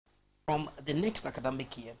From the next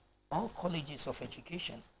academic year, all colleges of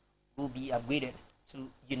education will be upgraded to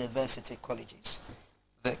university colleges.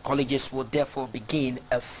 The colleges will therefore begin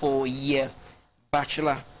a 4-year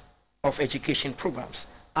Bachelor of Education Programs.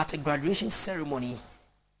 At a graduation ceremony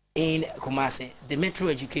in Kumasi, the Metro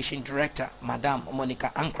Education Director, Madam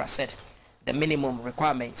Monica Ankrah, said the minimum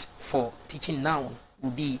requirement for teaching now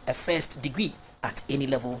will be a first degree at any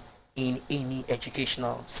level in any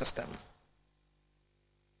educational system.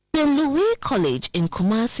 The Louis College in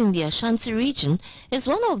Kumasi in the Ashanti region is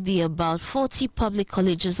one of the about 40 public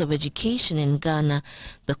colleges of education in Ghana.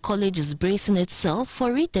 The college is bracing itself for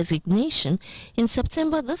redesignation in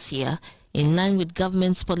September this year, in line with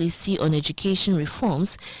government's policy on education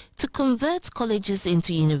reforms to convert colleges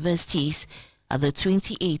into universities. At the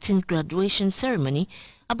 2018 graduation ceremony,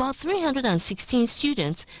 about 316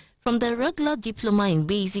 students from the regular diploma in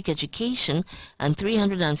basic education and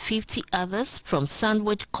 350 others from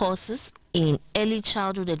sandwich courses in early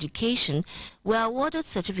childhood education were awarded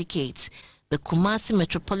certificates. The Kumasi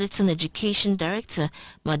Metropolitan Education Director,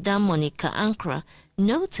 Madam Monica Ankrah,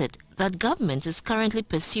 noted that government is currently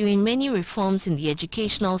pursuing many reforms in the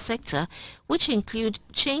educational sector, which include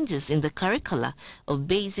changes in the curricula of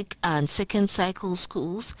basic and second cycle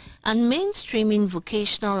schools and mainstreaming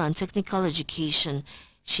vocational and technical education.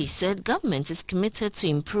 She said government is committed to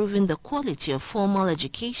improving the quality of formal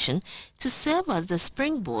education to serve as the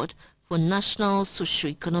springboard for national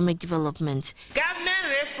socio-economic development.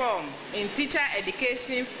 Government reform in teacher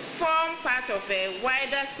education form part of a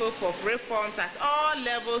wider scope of reforms at all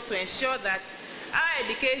levels to ensure that our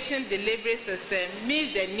education delivery system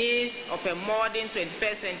meets the needs of a modern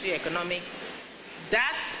 21st century economy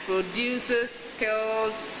that produces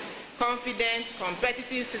skilled, confident,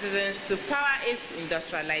 competitive citizens to power its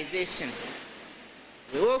industrialization.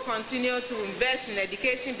 We will continue to invest in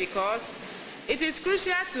education because it is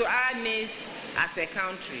crucial to our needs as a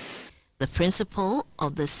country. The principal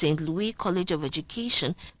of the St. Louis College of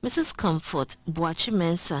Education, Mrs. Comfort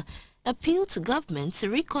Boachi-Mensah, appealed to government to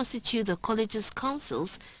reconstitute the college's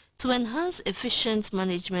councils to enhance efficient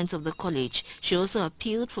management of the college. She also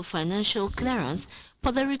appealed for financial clearance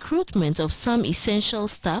for the recruitment of some essential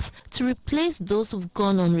staff to replace those who've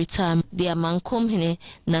gone on retirement. The Amankomhene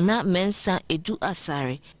Nana Mensah Edu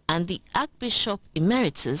Asare and the Archbishop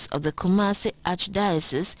Emeritus of the Kumasi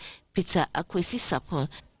Archdiocese, Peter Akwesi Sapon,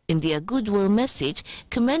 in their goodwill message,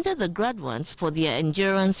 commended the graduates for their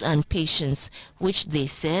endurance and patience, which they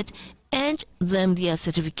said earned them their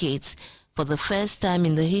certificates. For the first time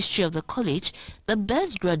in the history of the college, the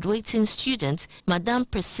best graduating student, Madame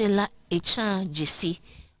Priscilla Echan Jesse,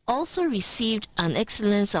 also received an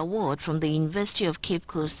Excellence Award from the University of Cape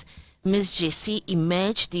Coast. Ms. Jesse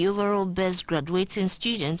emerged the overall best graduating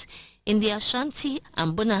student in the Ashanti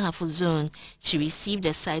and Bonahafo zone. She received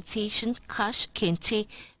a citation, cash, kente,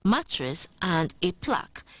 mattress, and a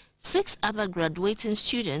plaque. 6 other graduating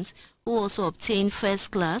students who also obtained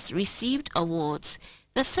first class received awards.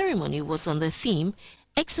 The ceremony was on the theme,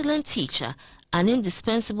 Excellent Teacher, an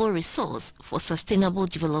Indispensable Resource for Sustainable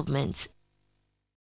Development.